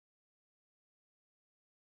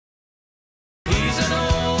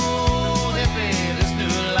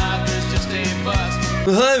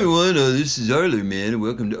Well, hi everyone, this is Arlo, man, and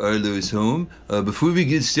welcome to Arlo's home. Before we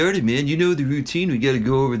get started, man, you know the routine. We gotta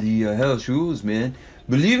go over the house rules, man.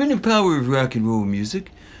 Believe in the power of rock and roll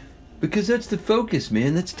music, because that's the focus,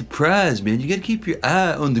 man. That's the prize, man. You gotta keep your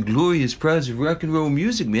eye on the glorious prize of rock and roll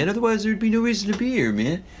music, man. Otherwise, there'd be no reason to be here,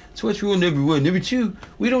 man. So what's rule number one? Number two,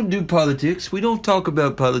 we don't do politics. We don't talk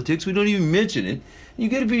about politics. We don't even mention it. You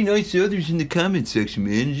gotta be nice to others in the comment section,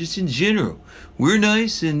 man, just in general. We're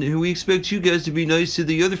nice, and we expect you guys to be nice to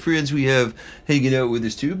the other friends we have hanging out with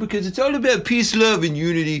us, too, because it's all about peace, love, and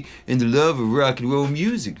unity, and the love of rock and roll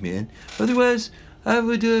music, man. Otherwise, I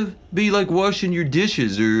would be like washing your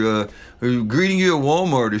dishes or greeting you at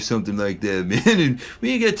Walmart or something like that, man. And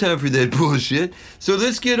we ain't got time for that bullshit. So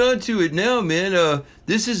let's get on to it now, man.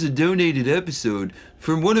 This is a donated episode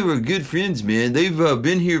from one of our good friends, man. They've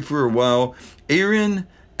been here for a while. Aaron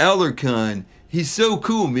Alarcon. He's so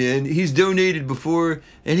cool, man. He's donated before,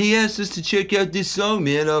 and he asked us to check out this song,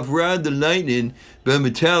 man, off Ride the Lightning by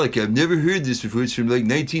Metallica. I've never heard this before. It's from like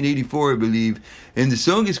 1984, I believe. And the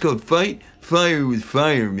song is called Fight Fire with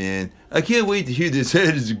Fire, man. I can't wait to hear this.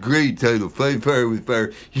 That is a great title, Fight Fire with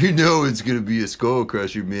Fire. You know it's going to be a skull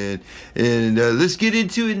crusher, man. And let's get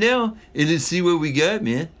into it now, and let's see what we got,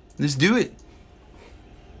 man. Let's do it.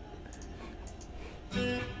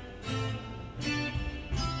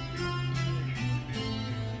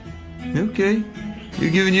 Okay,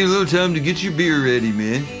 you're giving you a little time to get your beer ready,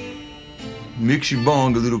 man. Mix your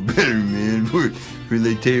bong a little better, man, before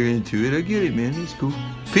they tear into it. I get it, man, it's cool.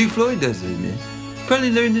 Pink Floyd does it, man.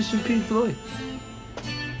 Probably learned this from Pink Floyd.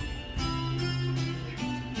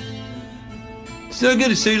 It's not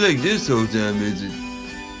gonna say like this the whole time, is it?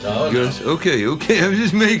 No, Gus? no. Okay, I'm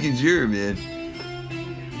just making sure, man.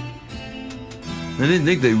 I didn't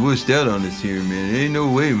think they wussed out on us here, man. There ain't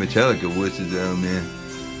no way Metallica wusses out, man.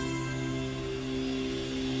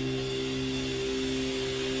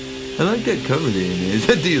 I like that cover there, man. Is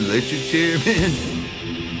that the electric chair, man?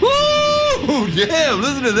 Woo! Damn,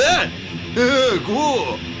 listen to that!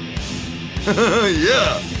 Cool!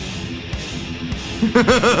 Yeah!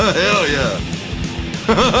 Hell yeah!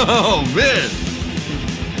 Oh, man!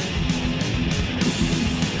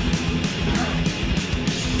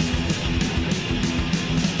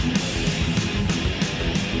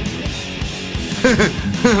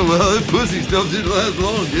 Well, that pussy stuff didn't last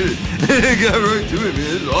long, did it? It got right to it,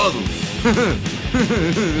 man. It's awesome.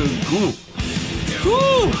 Cool.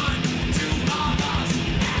 Cool.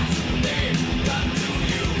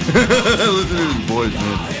 Listen to his voice,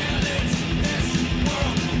 man.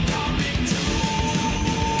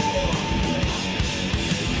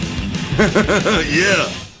 Yeah.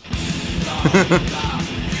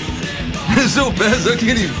 It's so fast I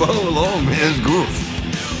can't even follow along, man. It's cool.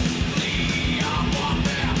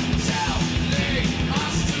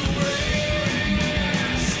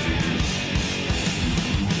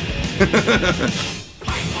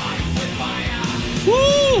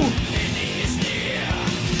 Woo!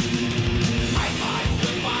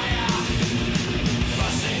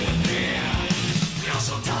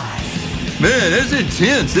 Man, that's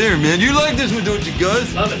intense there, man. You like this one, don't you,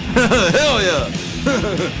 Gus? Love it. Hell yeah.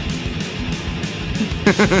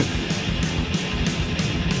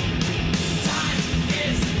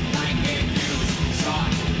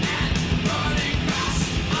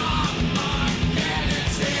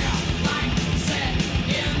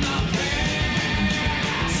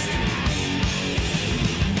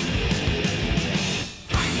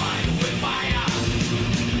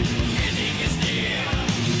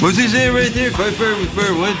 What's he saying right there? Fight fire with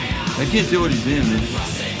fire, what? I can't tell what he's saying, man.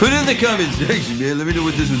 Put it in the comment section, man. Let me know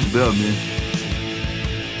what this was about, man.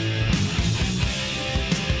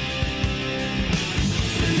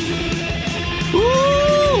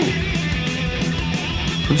 Woo!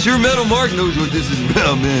 I'm sure Metal Mark knows what this is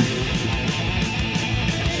about, man.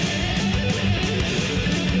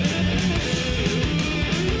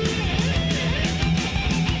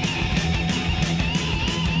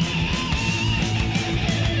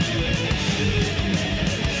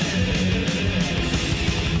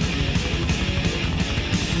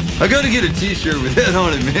 I gotta get a t-shirt with that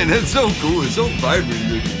on it, man. That's so cool. It's so vibrant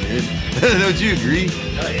looking, man. Don't you agree?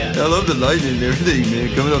 Oh, yeah. I love the lighting and everything,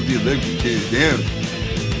 man. Coming off the electric chair. Damn.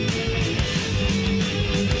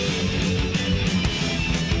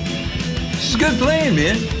 This is good playing,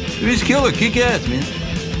 man. He's killer. Kick ass, man.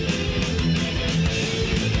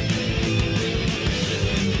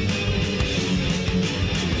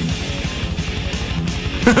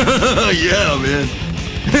 Yeah, man.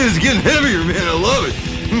 It's getting heavier, man. I love it.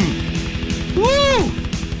 Woo!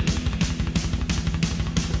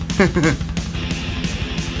 Listen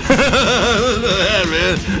to that,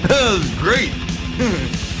 man. That was great. Yeah,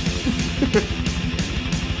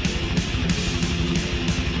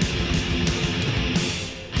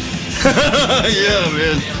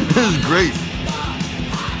 man, this is great.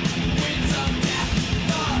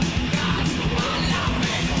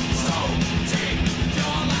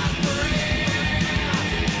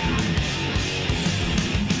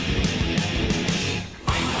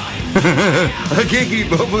 I can't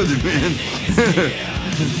keep up with it, man.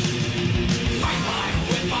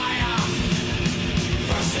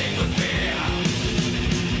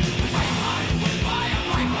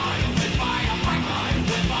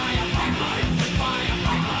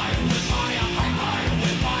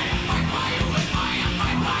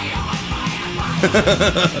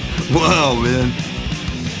 Wow, man.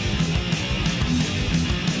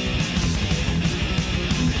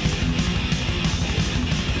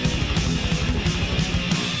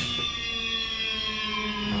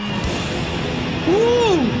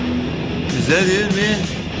 Woo! Is that it, man?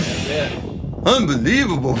 That's it.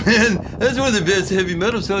 Unbelievable, man. That's one of the best heavy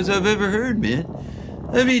metal songs I've ever heard, man.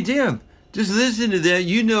 I mean, damn. Just listen to that.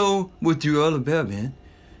 You know what they're all about, man.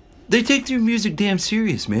 They take their music damn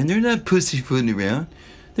serious, man. They're not pussyfooting around.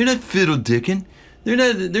 They're not fiddle dicking. They're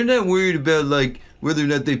not worried about like whether or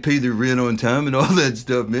not they pay their rent on time and all that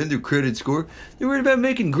stuff, man. Their credit score. They're worried about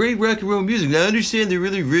making great rock and roll music. Now I understand they're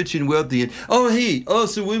really rich and wealthy. And oh hey,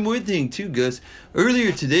 also one more thing too, Gus.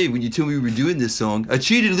 Earlier today when you told me we were doing this song, I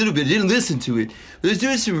cheated a little bit, didn't listen to it. But I was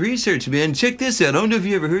doing some research, man. Check this out. I don't know if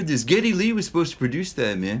you ever heard this. Geddy Lee was supposed to produce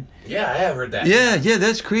that, man. Yeah, I have heard that. Yeah,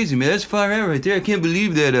 that's crazy, man. That's far out right there. I can't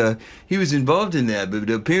believe that he was involved in that, but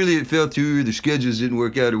apparently it fell through, their schedules didn't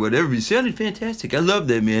work out or whatever, but it sounded fantastic. I love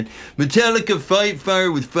that, man. Metallica, Fight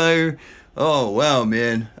Fire with Fire. Oh, wow,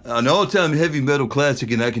 man. An all-time heavy metal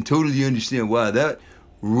classic, and I can totally understand why. That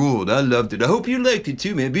ruled. I loved it. I hope you liked it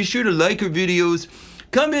too, man. Be sure to like our videos.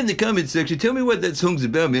 Comment in the comment section. Tell me what that song's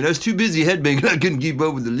about, man. I was too busy headbanging. I couldn't keep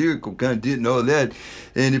up with the lyrical content and all that.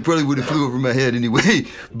 And it probably would have flew over my head anyway.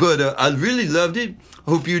 But I really loved it.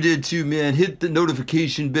 Hope you did too, man. Hit the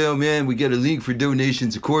notification bell, man. We got a link for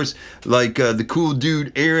donations, of course. Like the cool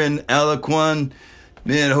dude, Aaron Alaquan.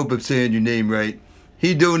 Man, I hope I'm saying your name right.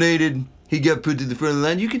 He donated. He got put to the front of the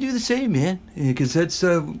line. You can do the same, man, because that's,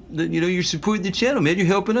 you're supporting the channel, man. You're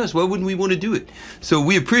helping us. Why wouldn't we want to do it? So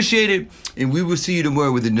we appreciate it, and we will see you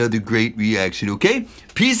tomorrow with another great reaction, okay?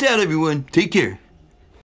 Peace out, everyone. Take care.